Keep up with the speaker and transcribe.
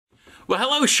Well,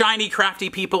 hello, Shiny Crafty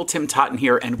People. Tim Totten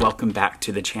here, and welcome back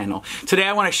to the channel. Today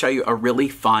I want to show you a really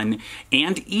fun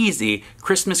and easy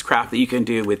Christmas craft that you can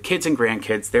do with kids and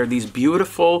grandkids. They're these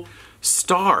beautiful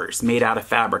stars made out of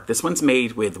fabric. This one's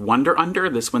made with Wonder Under,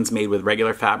 this one's made with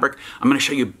regular fabric. I'm going to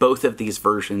show you both of these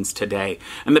versions today.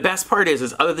 And the best part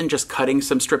is other than just cutting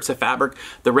some strips of fabric,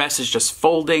 the rest is just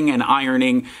folding and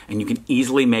ironing, and you can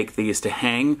easily make these to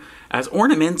hang as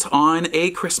ornaments on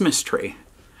a Christmas tree.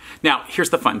 Now, here's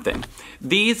the fun thing.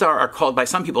 These are called by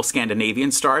some people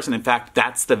Scandinavian stars, and in fact,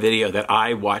 that's the video that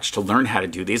I watched to learn how to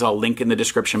do these. I'll link in the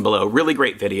description below. Really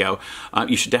great video.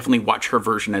 You should definitely watch her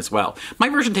version as well. My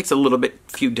version takes a little bit,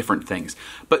 few different things.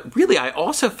 But really, I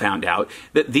also found out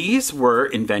that these were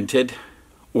invented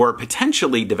or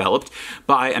potentially developed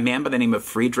by a man by the name of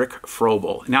Frank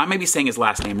Froebel. Now, I may be saying his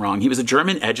last name wrong. He was a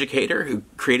German educator who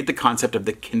created the concept of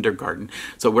the kindergarten,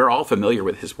 so we're all familiar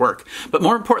with his work. But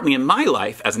more importantly, in my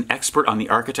life, as an expert on the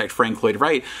architect Frank Lloyd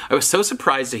Wright, I was so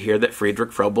surprised to hear that Frank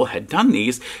Froebel had done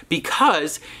these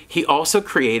because he also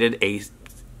created a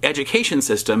education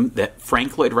system that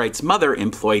Frank Lloyd Wright's mother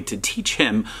employed to teach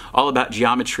him all about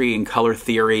geometry and color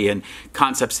theory and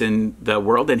concepts in the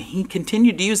world, and he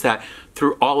continued to use that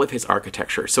through all of his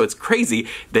architecture. So it's crazy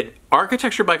that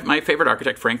architecture by my favorite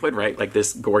architect, Frank Lloyd Wright, like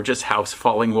this gorgeous house,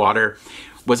 Falling Water,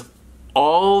 was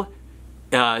all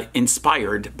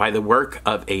inspired by the work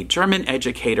of a German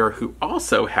educator who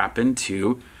also happened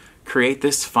to create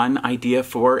this fun idea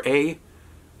for a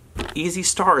easy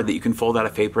star that you can fold out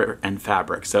of paper and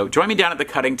fabric. So join me down at the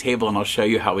cutting table and I'll show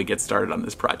you how we get started on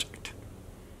this project.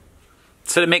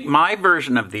 So to make my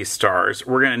version of these stars,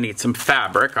 we're going to need some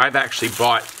fabric. I've actually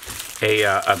bought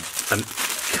a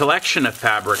collection of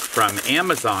fabric from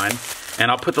Amazon, and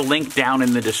I'll put the link down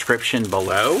in the description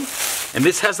below. And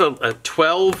this has a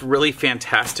 12 really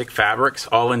fantastic fabrics,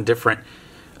 all in different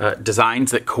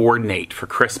designs that coordinate for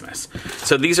Christmas.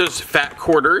 So these are fat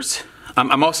quarters.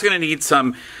 I'm also going to need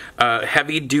some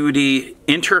heavy-duty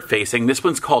interfacing. This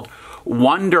one's called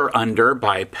Wonder Under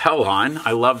by Pellon.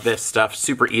 I love this stuff.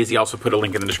 Super easy. I'll also put a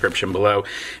link in the description below.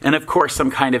 And of course,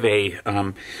 some kind of a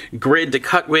grid to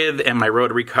cut with and my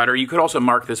rotary cutter. You could also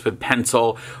mark this with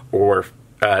pencil or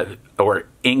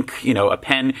ink, a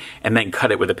pen, and then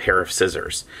cut it with a pair of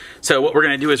scissors. So what we're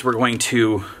going to do is we're going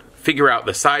to figure out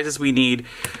the sizes we need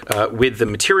with the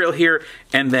material here,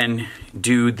 and then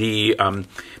do the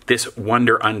this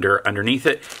Wonder Under underneath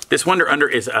it. This Wonder Under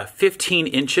is 15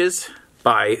 inches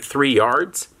by 3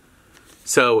 yards.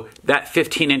 So that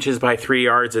 15 inches by 3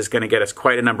 yards is going to get us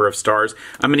quite a number of stars.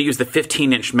 I'm going to use the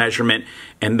 15-inch measurement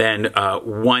and then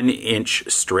 1-inch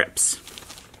strips.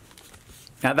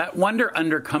 Now that Wonder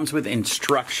Under comes with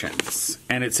instructions,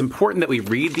 and it's important that we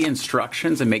read the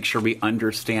instructions and make sure we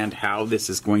understand how this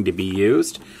is going to be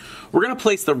used. We're going to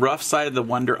place the rough side of the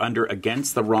Wonder Under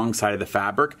against the wrong side of the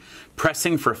fabric,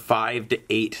 pressing for 5 to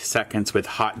 8 seconds with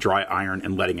hot dry iron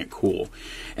and letting it cool.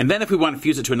 And then if we want to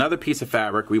fuse it to another piece of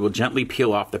fabric, we will gently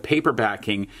peel off the paper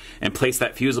backing and place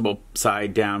that fusible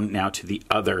side down now to the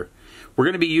other. We're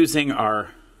going to be using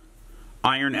our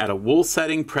iron at a wool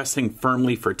setting, pressing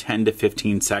firmly for 10 to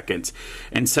 15 seconds.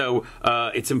 And so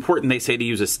it's important, they say, to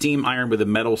use a steam iron with a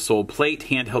metal sole plate.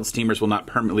 Handheld steamers will not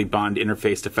permanently bond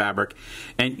interface to fabric.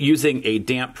 And using a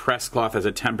damp press cloth as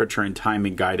a temperature and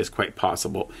timing guide is quite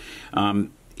possible.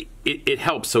 It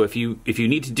helps. So if you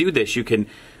need to do this, you can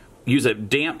use a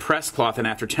damp press cloth, and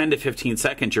after 10 to 15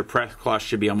 seconds, your press cloth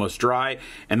should be almost dry,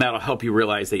 and that'll help you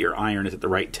realize that your iron is at the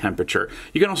right temperature.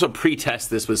 You can also pre-test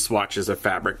this with swatches of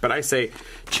fabric, but I say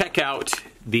check out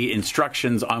the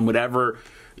instructions on whatever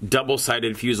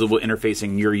double-sided fusible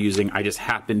interfacing you're using. I just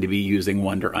happen to be using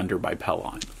Wonder Under by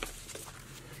Pellon.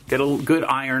 Get a good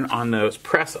iron on those,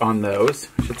 press on those.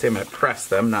 I should say I'm going to press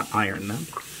them, not iron them.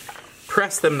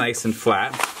 Press them nice and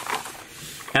flat.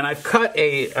 And I've cut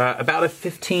about a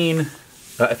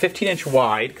 15-inch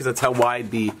wide, because that's how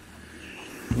wide the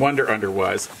Wonder Under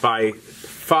was, by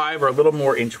 5 or a little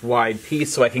more inch wide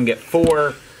piece, so I can get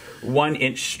 4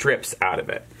 1-inch strips out of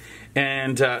it.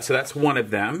 And so that's one of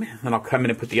them. And I'll come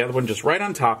in and put the other one just right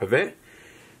on top of it.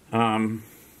 And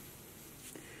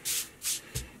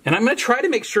I'm going to try to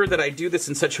make sure that I do this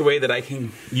in such a way that I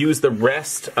can use the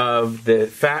rest of the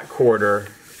fat quarter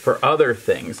for other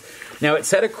things. Now,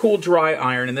 it's at a cool dry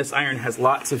iron, and this iron has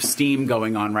lots of steam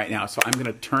going on right now, so I'm going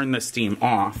to turn the steam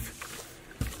off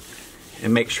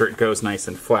and make sure it goes nice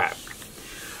and flat.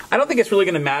 I don't think it's really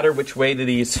going to matter which way do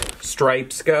these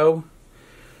stripes go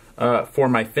for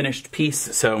my finished piece.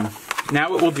 So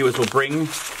now what we'll do is we'll bring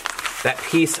that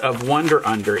piece of Wonder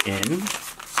Under in,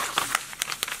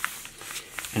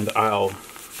 and I'll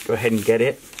go ahead and get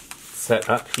it set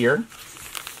up here.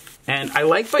 And I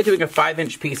like by doing a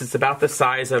 5-inch piece, it's about the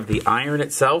size of the iron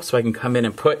itself, so I can come in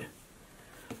and put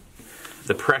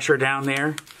the pressure down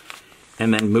there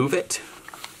and then move it.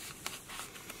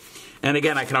 And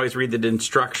again, I can always read the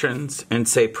instructions and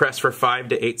say press for 5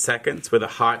 to 8 seconds with a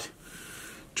hot,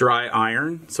 dry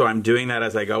iron. So I'm doing that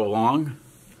as I go along.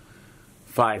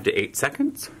 5 to 8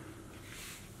 seconds.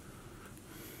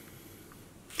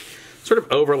 Sort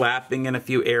of overlapping in a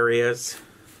few areas.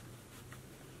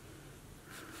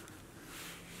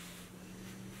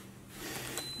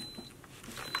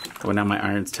 Oh, now my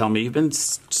irons tell me you've been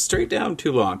straight down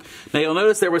too long. Now you'll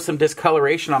notice there was some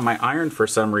discoloration on my iron for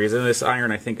some reason. This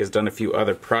iron I think has done a few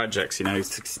other projects. You know,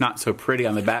 it's not so pretty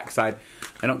on the backside.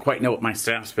 I don't quite know what my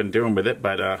staff's been doing with it,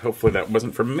 but hopefully that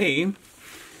wasn't from me.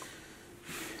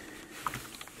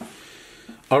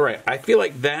 All right, I feel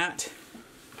like that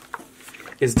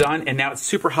is done, and now it's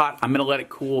super hot. I'm gonna let it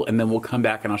cool, and then we'll come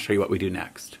back and I'll show you what we do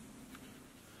next.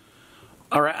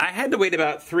 All right, I had to wait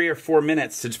about 3 or 4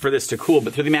 minutes for this to cool,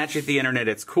 but through the magic of the internet,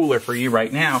 it's cooler for you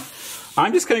right now.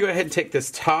 I'm just gonna go ahead and take this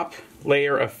top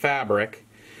layer of fabric,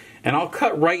 and I'll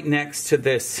cut right next to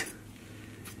this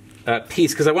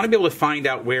piece, because I wanna be able to find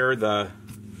out where the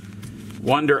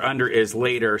Wonder Under is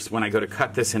later, so when I go to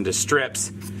cut this into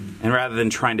strips, and rather than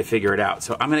trying to figure it out.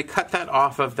 So I'm gonna cut that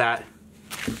off of that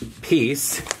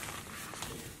piece,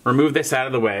 remove this out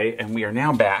of the way, and we are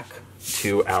now back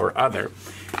to our other.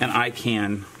 And I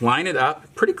can line it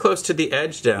up pretty close to the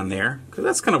edge down there, because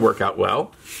that's going to work out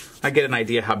well. I get an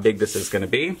idea how big this is going to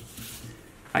be.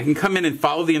 I can come in and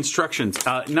follow the instructions.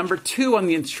 Number 2 on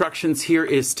the instructions here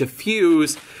is to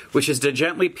fuse, which is to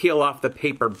gently peel off the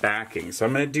paper backing. So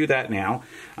I'm going to do that now.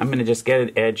 I'm going to just get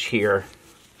an edge here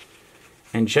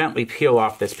and gently peel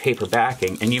off this paper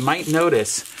backing. And you might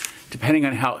notice, depending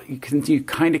on how, you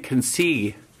kind of can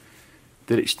see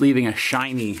that it's leaving a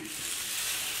shiny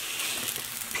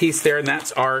piece there, and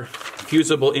that's our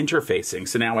fusible interfacing.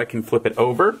 So now I can flip it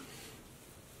over.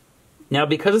 Now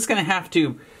because it's going to have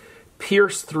to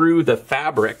pierce through the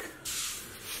fabric,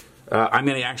 I'm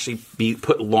going to actually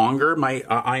put longer, my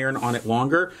iron on it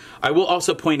longer. I will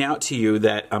also point out to you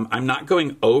that I'm not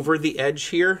going over the edge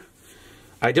here.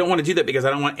 I don't want to do that because I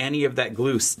don't want any of that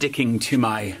glue sticking to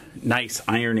my nice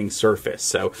ironing surface.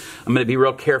 So I'm going to be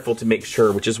real careful to make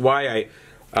sure, which is why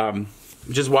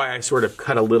I sort of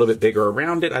cut a little bit bigger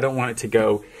around it. I don't want it to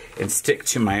go and stick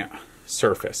to my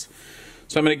surface.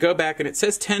 So I'm going to go back, and it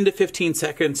says 10 to 15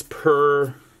 seconds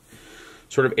per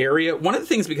sort of area. One of the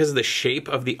things, because of the shape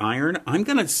of the iron, I'm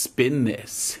going to spin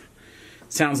this.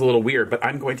 Sounds a little weird, but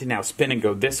I'm going to now spin and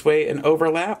go this way and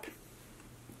overlap.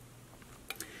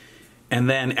 And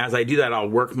then as I do that, I'll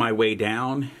work my way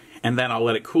down, and then I'll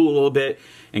let it cool a little bit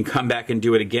and come back and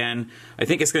do it again. I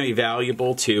think it's going to be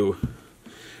valuable to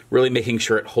really making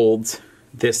sure it holds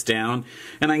this down.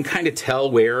 And I can kind of tell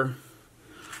where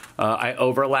I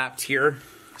overlapped here,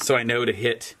 so I know to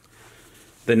hit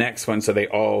the next one so they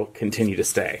all continue to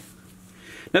stay.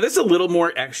 Now this is a little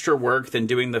more extra work than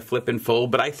doing the flip and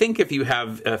fold, but I think if you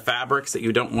have fabrics that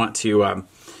you don't want to,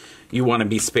 you want to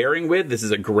be sparing with, this is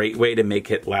a great way to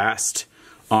make it last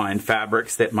on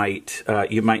fabrics that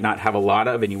you might not have a lot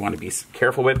of and you want to be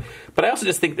careful with. But I also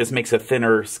just think this makes a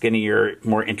thinner, skinnier,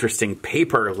 more interesting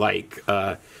paper-like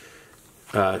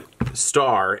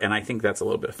star, and I think that's a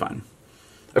little bit fun.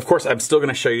 Of course, I'm still going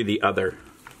to show you the other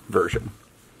version.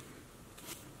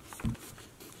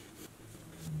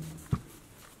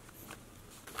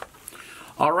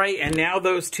 All right, and now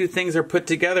those two things are put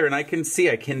together, and I can see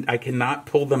I cannot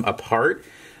pull them apart.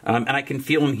 And I can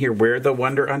feel in here where the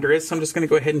Wonder Under is, so I'm just going to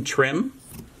go ahead and trim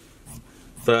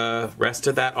the rest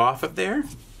of that off of there.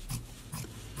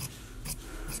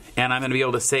 And I'm going to be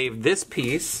able to save this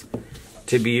piece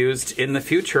to be used in the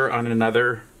future on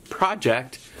another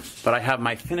project, but I have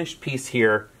my finished piece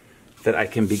here that I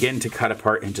can begin to cut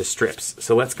apart into strips.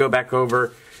 So let's go back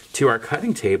over to our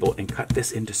cutting table and cut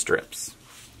this into strips.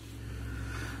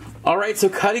 All right, so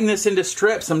cutting this into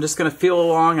strips, I'm just going to feel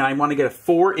along, and I want to get a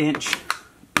 4-inch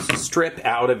strip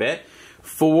out of it,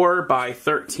 4 by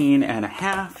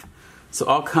 13.5. So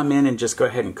I'll come in and just go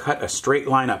ahead and cut a straight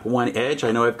line up one edge.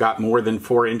 I know I've got more than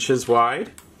 4 inches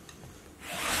wide.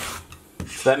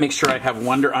 So that makes sure I have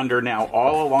Wonder Under now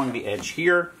all along the edge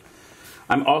here.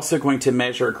 I'm also going to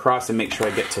measure across and make sure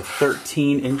I get to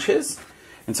 13 inches.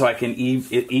 And so I can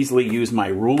easily use my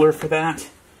ruler for that.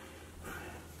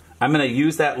 I'm going to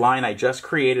use that line I just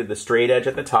created, the straight edge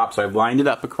at the top, so I've lined it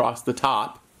up across the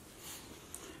top.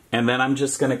 And then I'm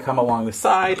just going to come along the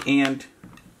side and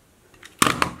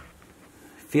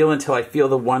feel until I feel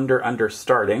the Wonder Under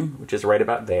starting, which is right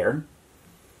about there.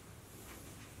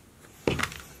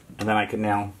 And then I can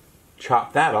now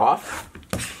chop that off.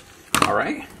 All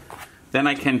right. Then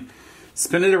I can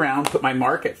spin it around, put my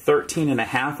mark at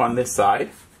 13.5 on this side,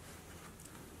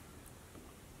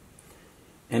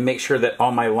 and make sure that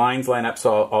all my lines line up.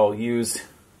 So I'll use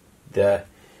the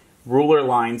ruler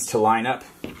lines to line up.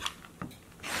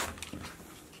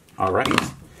 All right.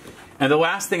 And the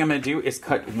last thing I'm going to do is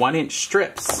cut 1-inch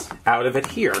strips out of it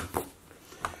here.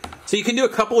 So you can do a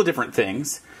couple of different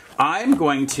things. I'm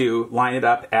going to line it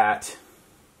up at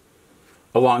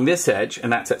along this edge, and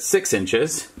that's at 6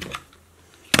 inches.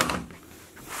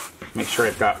 Make sure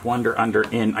I've got under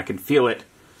in. I can feel it,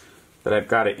 that I've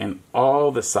got it in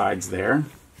all the sides there.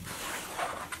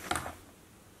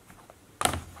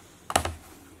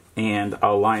 And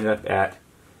I'll line it up at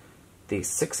the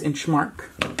 6-inch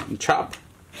mark and chop.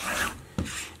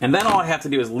 And then all I have to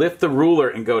do is lift the ruler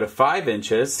and go to 5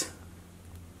 inches.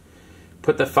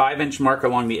 Put the 5-inch mark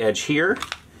along the edge here.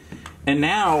 And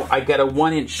now I get a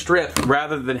 1-inch strip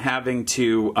rather than having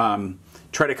to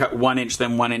try to cut 1 inch,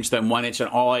 then 1 inch, then 1 inch. And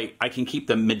I can keep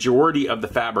the majority of the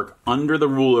fabric under the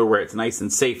ruler where it's nice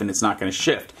and safe and it's not going to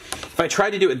shift. If I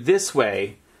try to do it this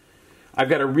way, I've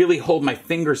got to really hold my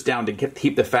fingers down to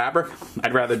keep the fabric.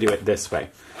 I'd rather do it this way.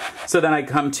 So then I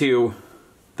come to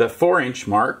the 4-inch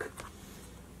mark.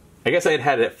 I guess I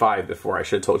had it at 5 before. I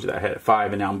should have told you that I had it at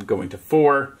 5, and now I'm going to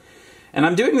 4. And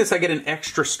I'm doing this, I get an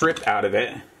extra strip out of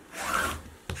it.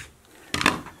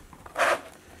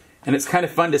 And it's kind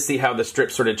of fun to see how the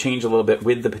strips sort of change a little bit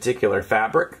with the particular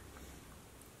fabric.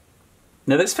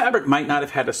 Now this fabric might not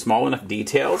have had a small enough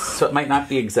details, so it might not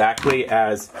be exactly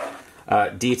as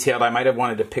detailed. I might have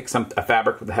wanted to pick a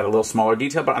fabric that had a little smaller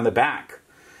detail, but on the back,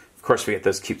 of course, we get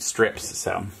those cute strips.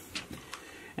 So,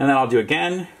 and then I'll do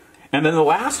again. And then the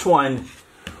last one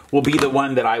will be the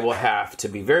one that I will have to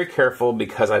be very careful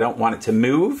because I don't want it to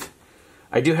move.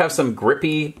 I do have some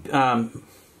grippy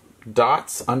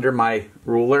dots under my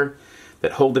ruler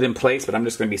that hold it in place, but I'm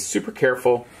just going to be super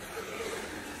careful.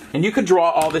 And you could draw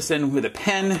all this in with a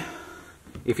pen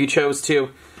if you chose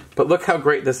to, but look how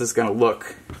great this is going to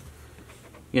look.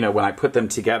 You know, when I put them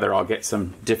together, I'll get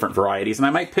some different varieties, and I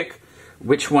might pick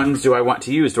which ones do I want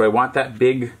to use. Do I want that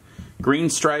big green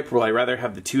stripe, or will I rather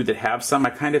have the two that have some? I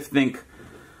kind of think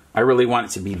I really want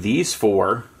it to be these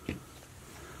 4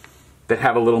 that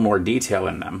have a little more detail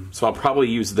in them. So I'll probably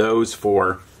use those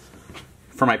for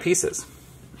my pieces.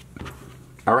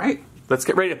 All right, let's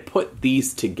get ready to put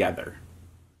these together.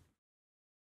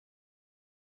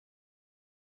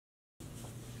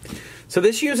 So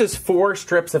this uses 4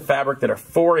 strips of fabric that are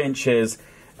 4 inches,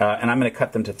 and I'm going to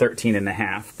cut them to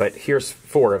 13.5, but here's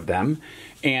 4 of them.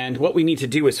 And what we need to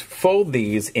do is fold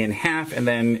these in half and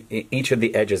then each of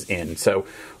the edges in. So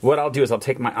what I'll do is I'll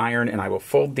take my iron and I will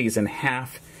fold these in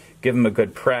half, give them a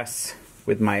good press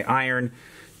with my iron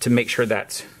to make sure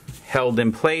that's held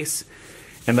in place,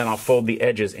 and then I'll fold the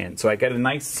edges in. So I get a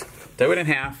nice, do it in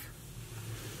half,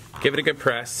 give it a good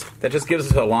press. That just gives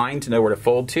us a line to know where to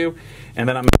fold to, and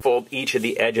then I'm going to fold each of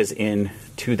the edges in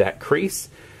to that crease.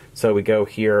 So we go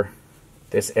here,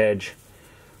 this edge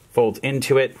folds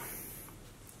into it.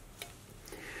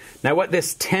 Now what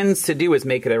this tends to do is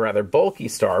make it a rather bulky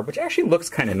star, which actually looks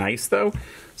kind of nice though,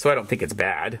 so I don't think it's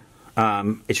bad.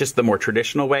 It's just the more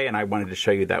traditional way, and I wanted to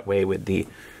show you that way with the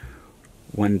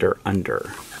Wonder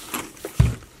Under.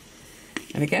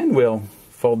 And again, we'll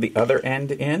fold the other end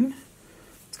in.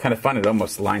 It's kind of fun, it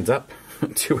almost lines up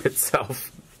to itself.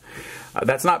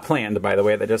 That's not planned, by the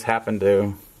way, that just happened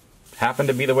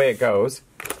to be the way it goes.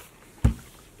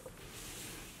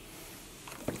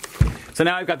 So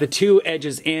now I've got the 2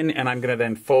 edges in, and I'm going to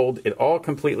then fold it all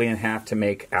completely in half to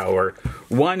make our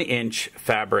 1-inch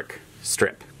fabric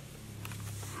strip.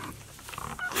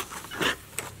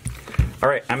 All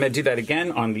right, I'm going to do that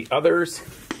again on the others,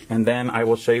 and then I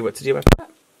will show you what to do after that.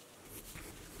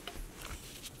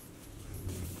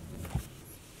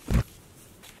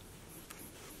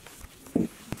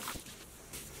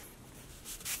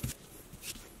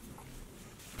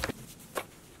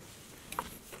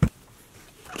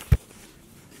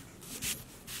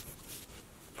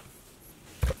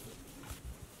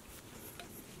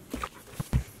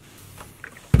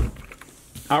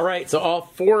 All right, so all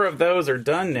 4 of those are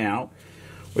done now.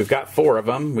 We've got 4 of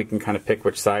them. We can kind of pick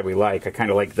which side we like. I kind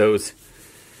of like those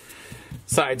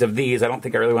sides of these. I don't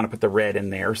think I really want to put the red in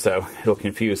there, so it'll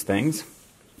confuse things.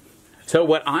 So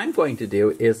what I'm going to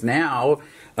do is now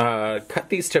cut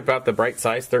these to about the bright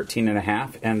size,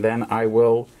 13.5, and then I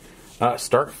will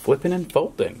start flipping and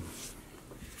folding.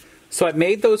 So I've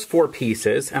made those 4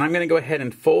 pieces, and I'm going to go ahead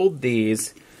and fold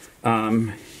these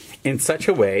in such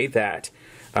a way that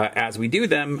as we do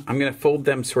them, I'm going to fold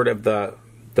them sort of the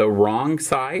wrong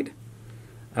side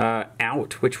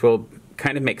out, which will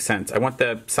kind of makes sense. I want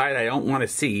the side I don't want to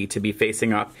see to be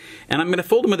facing up, and I'm going to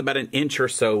fold them with about an inch or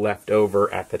so left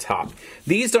over at the top.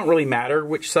 These don't really matter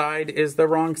which side is the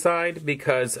wrong side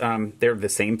because they're the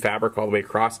same fabric all the way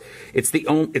across.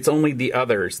 It's only the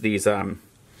others, these the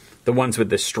ones with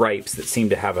the stripes, that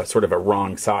seem to have a sort of a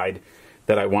wrong side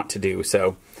that I want to do.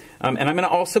 So, and I'm going to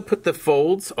also put the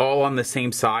folds all on the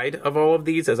same side of all of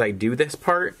these as I do this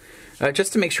part,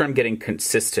 just to make sure I'm getting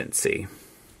consistency.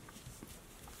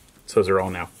 So those are all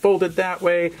now folded that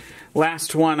way.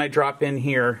 Last one I drop in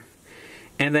here.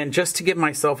 And then just to give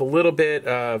myself a little bit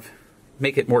of,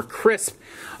 make it more crisp,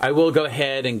 I will go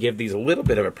ahead and give these a little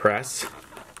bit of a press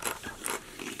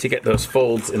to get those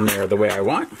folds in there the way I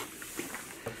want.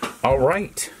 All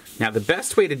right. Now the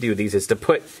best way to do these is to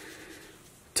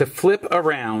flip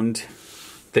around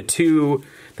the two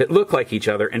that look like each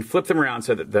other and flip them around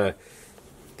so that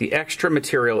the extra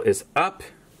material is up.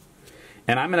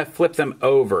 And I'm going to flip them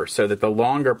over so that the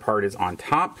longer part is on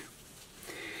top.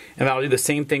 And I'll do the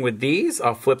same thing with these.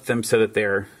 I'll flip them so that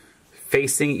they're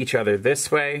facing each other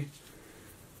this way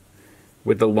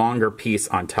with the longer piece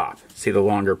on top. See, the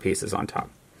longer piece is on top.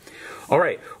 All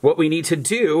right, what we need to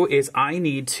do is I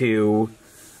need to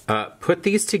put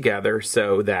these together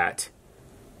so that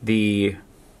let me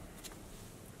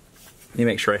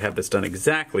make sure I have this done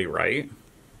exactly right.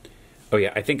 Oh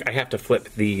yeah, I think I have to flip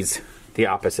these the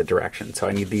opposite direction. So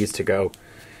I need these to go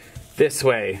this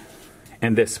way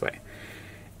and this way.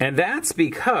 And that's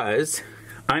because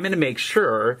I'm going to make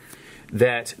sure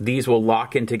that these will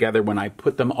lock in together when I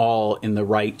put them all in the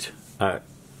right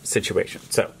situation.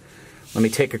 So let me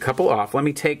take a couple off. Let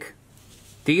me take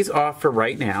these off for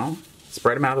right now.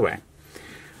 Spread them out of the way.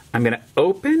 I'm going to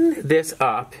open this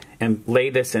up and lay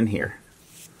this in here.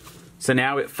 So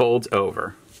now it folds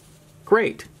over.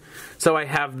 Great. So I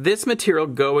have this material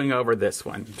going over this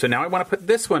one. So now I want to put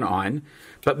this one on,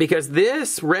 but because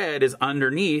this red is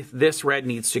underneath, this red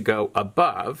needs to go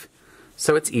above.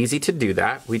 So it's easy to do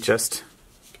that. We just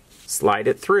slide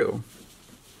it through.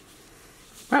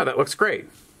 Wow, that looks great.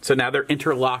 So now they're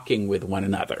interlocking with one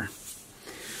another.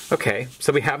 Okay,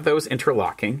 so we have those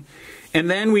interlocking. And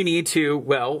then we need to,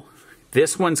 well,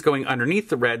 this one's going underneath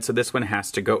the red, so this one has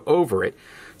to go over it.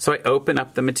 So I open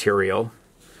up the material,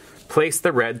 place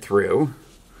the red through.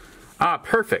 Ah,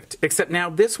 perfect. Except now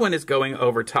this one is going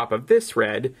over top of this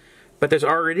red, but there's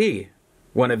already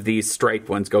one of these striped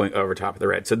ones going over top of the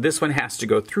red. So this one has to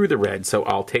go through the red. So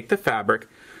I'll take the fabric,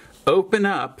 open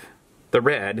up the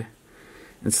red,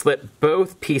 and slip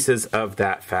both pieces of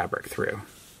that fabric through.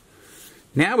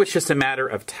 Now it's just a matter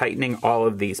of tightening all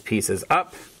of these pieces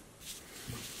up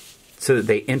so that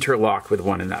they interlock with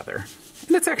one another.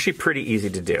 And that's actually pretty easy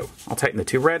to do. I'll tighten the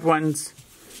two red ones.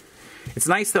 It's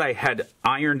nice that I had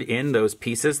ironed in those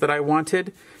pieces that I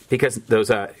wanted, because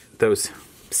those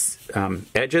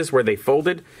edges where they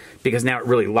folded, because now it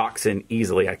really locks in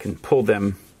easily. I can pull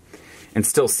them and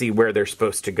still see where they're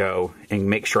supposed to go and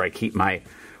make sure I keep my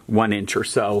 1 inch or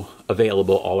so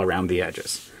available all around the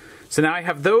edges. So now I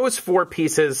have those 4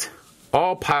 pieces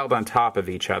all piled on top of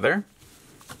each other.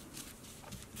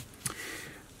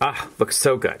 Ah, looks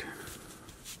so good.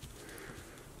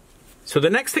 So the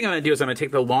next thing I'm going to do is I'm going to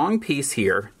take the long piece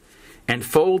here and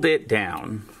fold it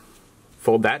down.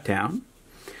 Fold that down.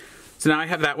 So now I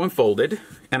have that one folded,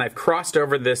 and I've crossed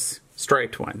over this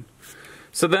striped one.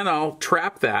 So then I'll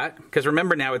trap that, because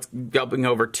remember now it's going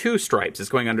over 2 stripes. It's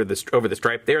going over the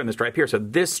stripe there and the stripe here, so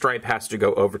this stripe has to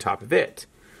go over top of it.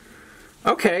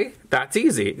 Okay, that's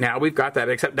easy. Now we've got that,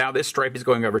 except now this stripe is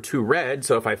going over 2 red,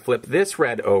 so if I flip this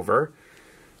red over,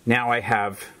 now I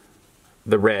have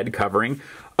the red covering.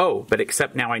 Oh, but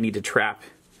except now I need to trap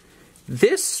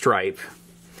this stripe.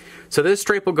 So this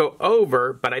stripe will go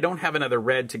over, but I don't have another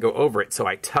red to go over it, so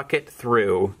I tuck it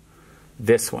through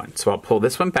this one. So I'll pull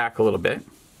this one back a little bit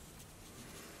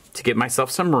to give myself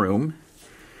some room,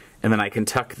 and then I can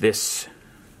tuck this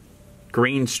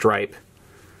green stripe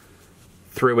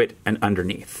through it and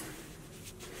underneath.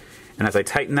 And as I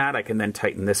tighten that, I can then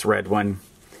tighten this red one.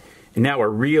 And now we're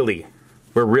really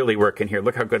working here.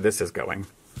 Look how good this is going.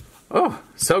 Oh,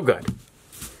 so good.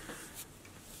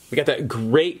 We got that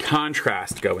great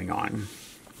contrast going on.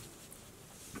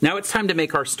 Now it's time to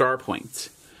make our star points.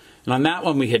 And on that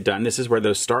one we had done, this is where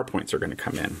those star points are going to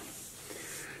come in.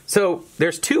 So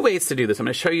there's 2 ways to do this. I'm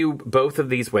going to show you both of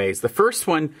these ways. The first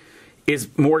one is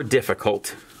more difficult,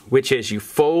 which is you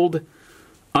fold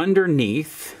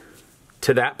underneath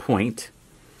to that point,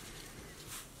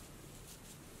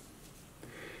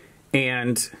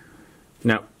 and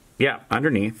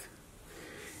underneath,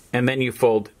 and then you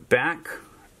fold back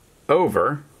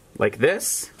over like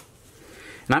this.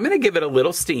 And I'm going to give it a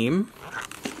little steam,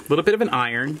 a little bit of an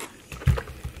iron,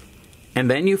 And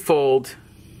then you fold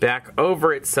back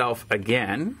over itself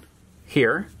again,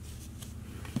 here.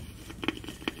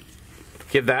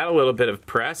 Give that a little bit of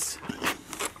press.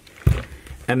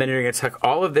 And then you're going to tuck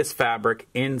all of this fabric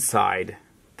inside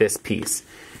this piece.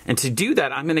 And to do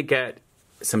that, I'm going to get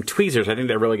some tweezers. I think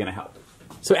they're really going to help.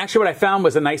 So actually what I found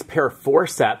was a nice pair of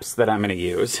forceps that I'm going to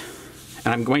use.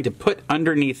 And I'm going to put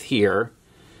underneath here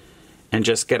and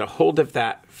just get a hold of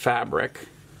that fabric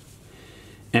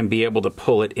and be able to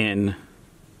pull it in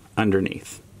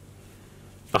underneath.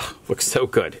 Oh, looks so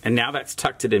good. And now that's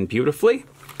tucked it in beautifully.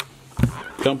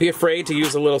 Don't be afraid to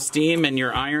use a little steam in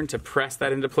your iron to press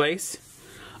that into place.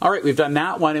 All right, we've done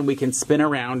that one, and we can spin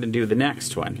around and do the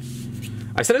next one.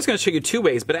 I said I was going to show you two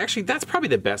ways, but actually that's probably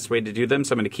the best way to do them,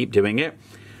 so I'm going to keep doing it.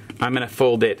 I'm going to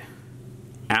fold it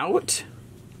out,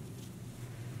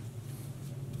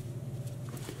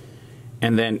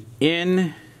 and then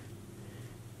in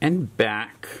and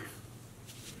back.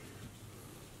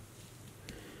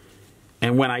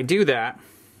 And when I do that,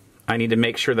 I need to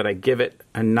make sure that I give it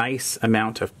a nice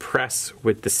amount of press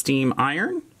with the steam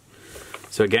iron.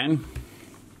 So again,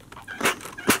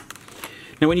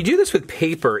 now when you do this with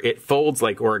paper, it folds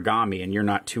like origami and you're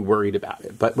not too worried about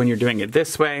it. But when you're doing it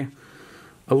this way,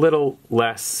 a little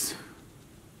less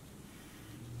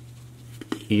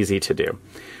easy to do.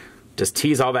 Just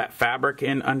tease all that fabric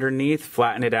in underneath,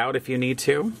 flatten it out if you need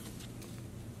to.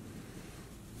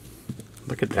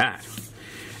 Look at that.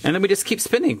 And then we just keep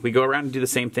spinning. We go around and do the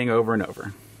same thing over and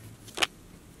over.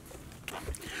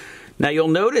 Now you'll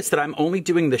notice that I'm only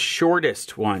doing the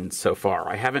shortest ones so far.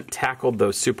 I haven't tackled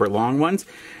those super long ones,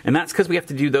 and that's because we have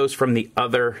to do those from the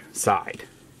other side.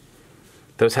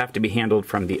 Those have to be handled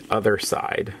from the other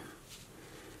side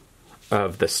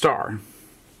of the star.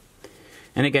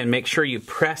 And again, make sure you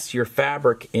press your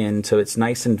fabric in so it's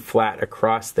nice and flat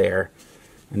across there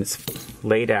and it's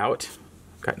laid out.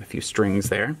 Gotten a few strings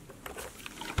there.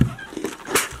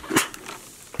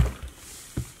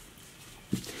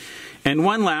 And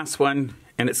one last one,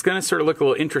 and it's going to sort of look a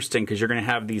little interesting because you're going to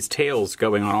have these tails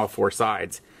going on all four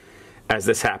sides as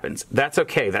this happens. That's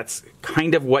okay. That's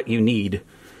kind of what you need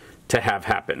to have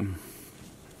happen.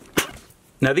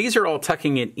 Now these are all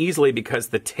tucking in easily because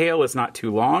the tail is not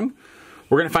too long.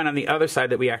 We're going to find on the other side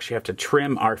that we actually have to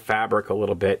trim our fabric a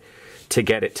little bit to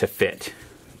get it to fit.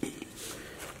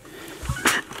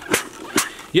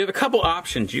 You have a couple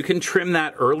options. You can trim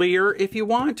that earlier if you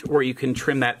want, or you can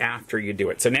trim that after you do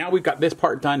it. So now we've got this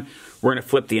part done. We're going to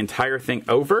flip the entire thing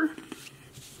over.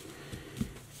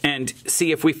 And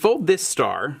see, if we fold this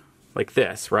star like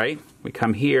this, right? We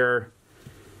come here,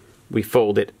 we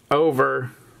fold it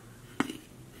over.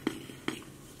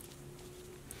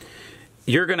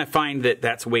 You're going to find that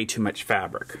that's way too much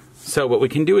fabric. So what we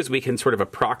can do is we can sort of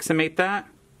approximate that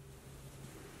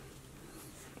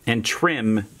and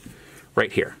trim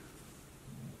right here.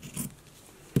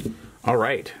 All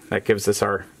right, that gives us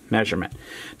our measurement.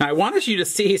 Now I wanted you to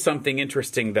see something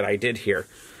interesting that I did here.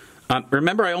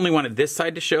 Remember, I only wanted this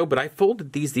side to show, but I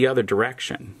folded these the other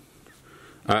direction.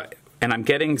 And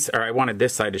I wanted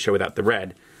this side to show without the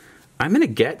red. I'm gonna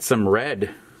get some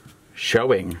red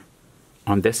showing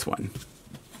on this one.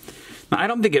 Now I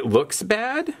don't think it looks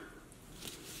bad,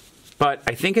 but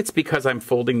I think it's because I'm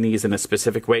folding these in a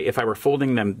specific way. If I were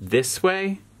folding them this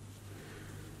way,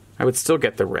 I would still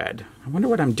get the red. I wonder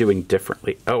what I'm doing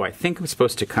differently. Oh, I think I'm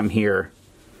supposed to come here,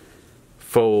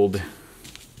 fold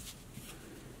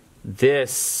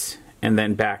this, and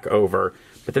then back over.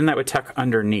 But then that would tuck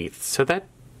underneath. So that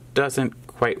doesn't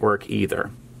quite work either.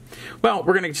 Well,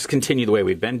 we're going to just continue the way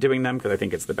we've been doing them because I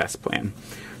think it's the best plan.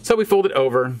 So we fold it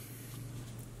over,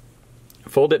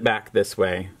 fold it back this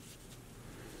way,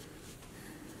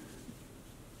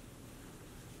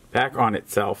 back on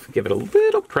itself, give it a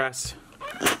little press.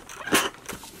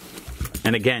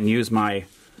 And again, use my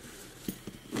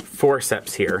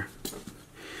forceps here.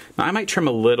 Now I might trim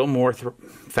a little more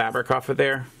fabric off of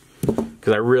there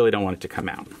because I really don't want it to come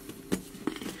out.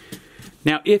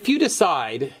 Now, if you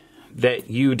decide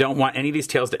that you don't want any of these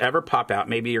tails to ever pop out,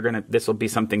 maybe this will be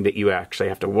something that you actually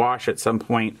have to wash at some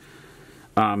point.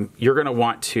 You're going to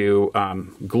want to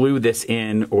glue this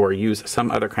in or use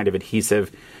some other kind of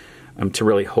adhesive to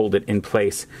really hold it in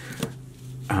place.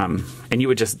 And you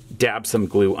would just dab some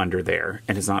glue under there,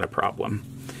 and it's not a problem.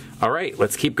 All right,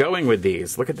 let's keep going with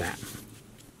these. Look at that.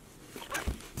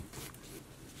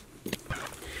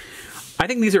 I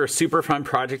think these are a super fun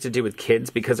project to do with kids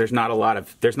because there's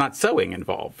not sewing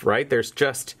involved, right? There's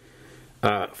just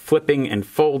flipping and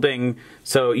folding.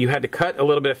 So you had to cut a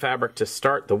little bit of fabric to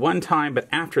start the one time, but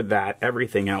after that,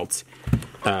 everything else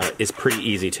is pretty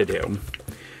easy to do.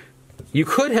 You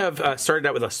could have started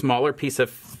out with a smaller piece of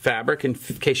fabric in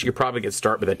case you could probably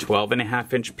start with a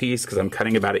 12.5-inch piece because I'm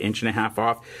cutting about 1.5 inches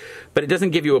off. But it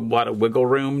doesn't give you a lot of wiggle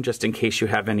room just in case you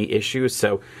have any issues.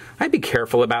 So I'd be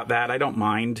careful about that. I don't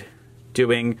mind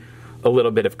doing a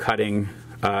little bit of cutting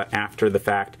after the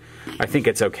fact. I think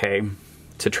it's okay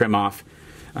to trim off.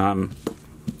 And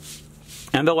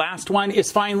the last one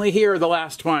is finally here, the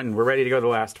last one. We're ready to go to the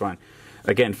last one.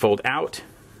 Again, fold out.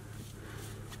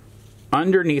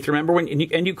 Underneath, remember when,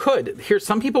 and you could, here,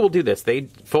 some people will do this. They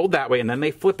fold that way and then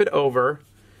they flip it over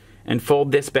and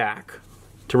fold this back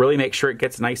to really make sure it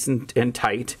gets nice and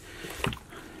tight.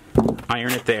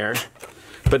 Iron it there.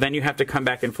 But then you have to come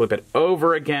back and flip it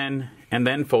over again and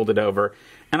then fold it over.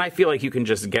 And I feel like you can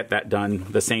just get that done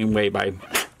the same way by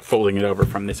folding it over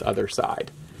from this other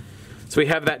side. So we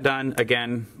have that done.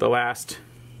 Again, the last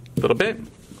little bit.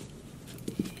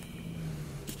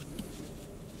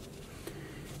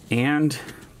 And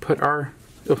put our,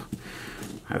 oh,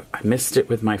 I missed it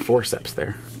with my forceps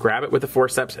there. Grab it with the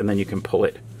forceps and then you can pull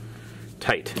it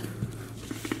tight.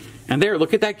 And there,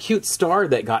 look at that cute star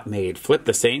that got made. Flip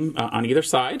the same on either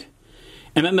side.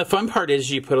 And then the fun part is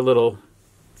you put a little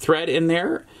thread in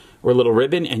there or a little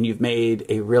ribbon and you've made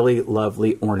a really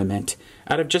lovely ornament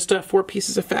out of just 4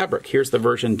 pieces of fabric. Here's the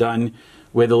version done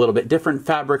with a little bit different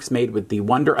fabrics made with the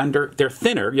Wonder Under. They're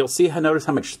thinner. You'll see notice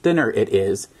how much thinner it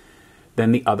is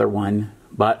than the other one,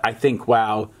 but I think,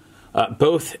 wow,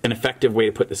 both an effective way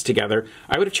to put this together.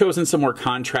 I would have chosen some more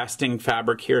contrasting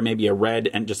fabric here, maybe a red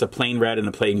and just a plain red and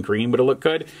a plain green would have looked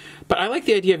good, but I like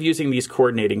the idea of using these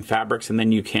coordinating fabrics, and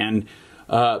then you can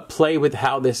play with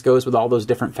how this goes with all those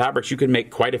different fabrics. You can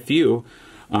make quite a few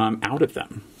out of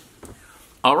them.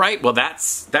 All right, well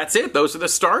that's it. Those are the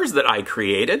stars that I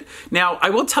created. Now, I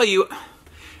will tell you,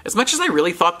 as much as I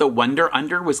really thought the Wonder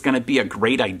Under was going to be a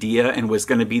great idea and was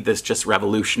going to be this just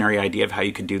revolutionary idea of how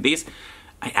you could do these,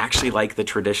 I actually like the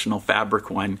traditional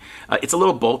fabric one. It's a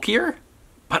little bulkier,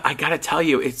 but I gotta tell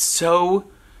you, it's so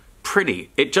pretty.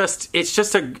 It's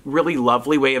just a really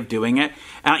lovely way of doing it.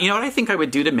 You know what I think I would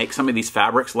do to make some of these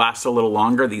fabrics last a little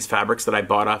longer, these fabrics that I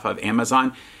bought off of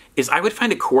Amazon, is I would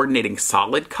find a coordinating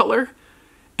solid color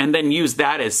and then use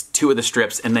that as 2 of the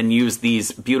strips and then use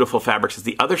these beautiful fabrics as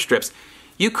the other strips.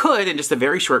 You could, in just a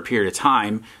very short period of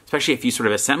time, especially if you sort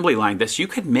of assembly line this, you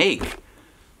could make,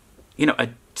 you know,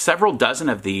 several dozen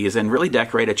of these and really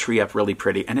decorate a tree up really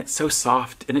pretty. And it's so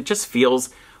soft and it just feels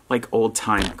like old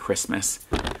time Christmas.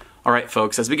 All right,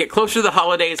 folks, as we get closer to the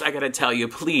holidays, I gotta tell you,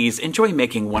 please enjoy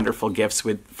making wonderful gifts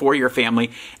for your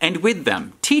family and with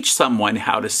them. Teach someone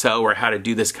how to sew or how to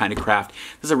do this kind of craft.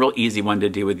 This is a real easy one to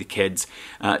do with the kids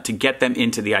to get them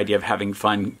into the idea of having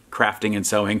fun crafting and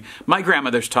sewing. My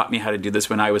grandmother's taught me how to do this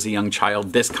when I was a young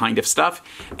child, this kind of stuff,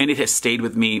 and it has stayed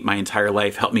with me my entire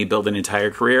life, helped me build an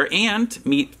entire career and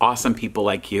meet awesome people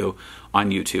like you on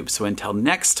YouTube. So until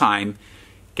next time,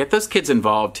 get those kids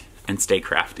involved and stay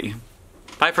crafty.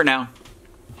 Bye for now.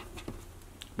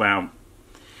 Wow.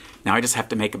 Now I just have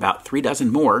to make about 3 dozen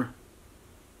more.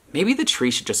 Maybe the tree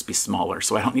should just be smaller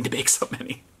so I don't need to bake so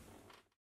many.